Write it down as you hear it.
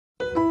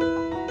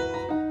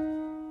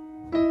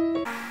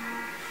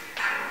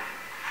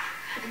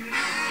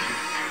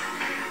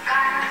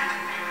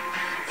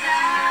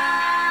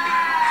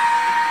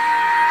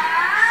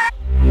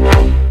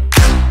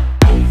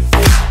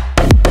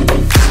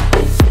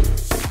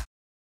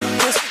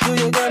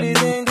girly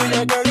thing, do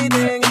your girly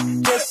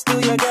thing. Just do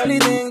your girly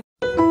thing.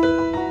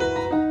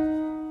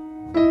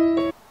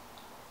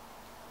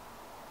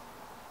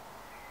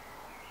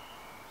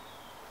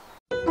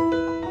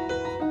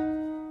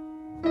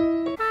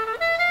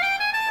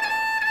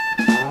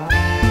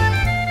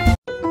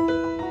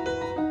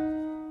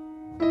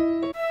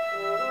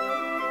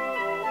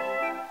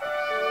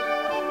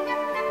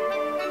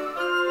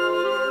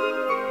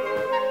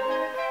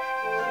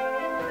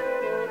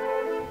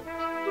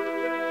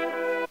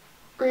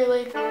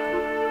 Really?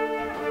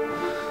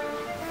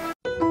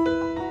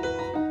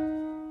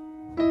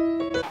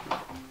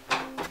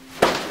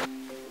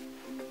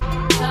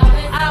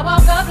 I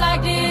woke up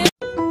like this.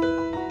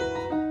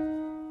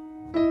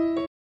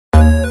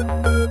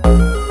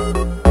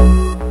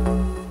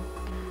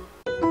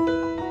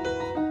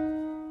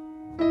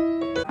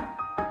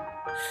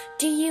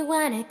 Do you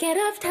wanna get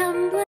off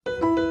Tumblr?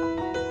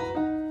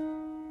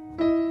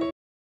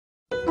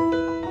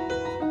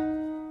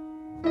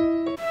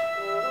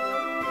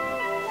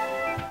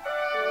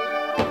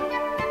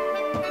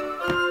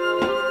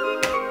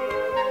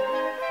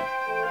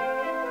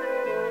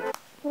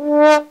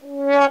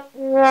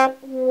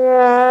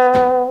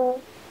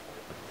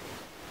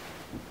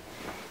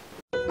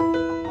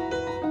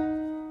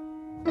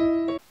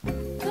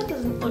 That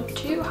doesn't look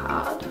too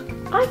hard.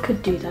 I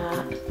could do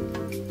that.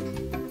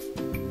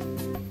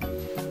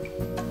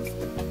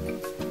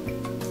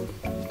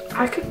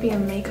 I could be a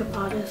makeup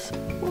artist.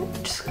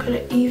 Just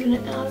gotta even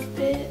it out a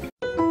bit.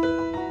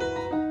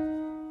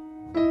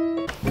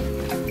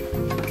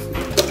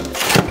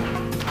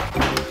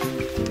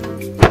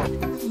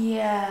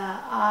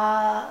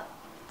 Yeah,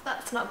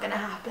 that's not gonna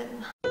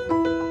happen.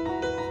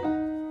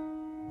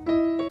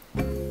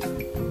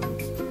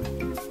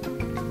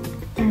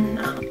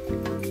 No,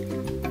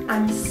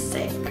 I'm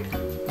sick.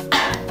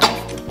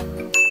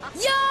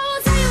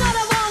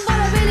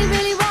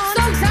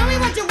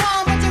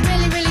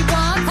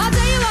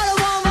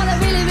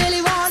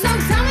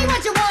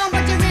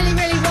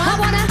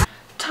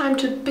 Time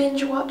to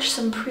binge watch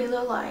some Pretty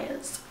Little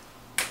Liars.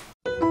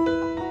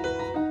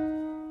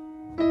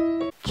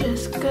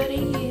 Just gotta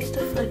use the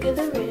flick of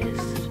the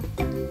wrist.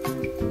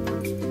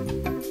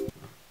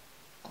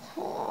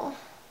 Oh,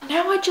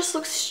 now I just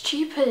look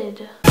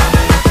stupid.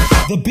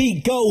 The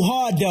beat go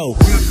hard though.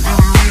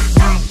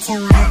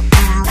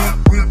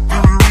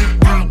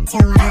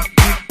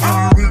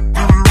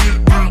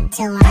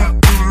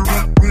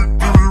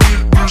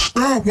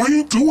 Stop, why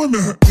you doing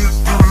that?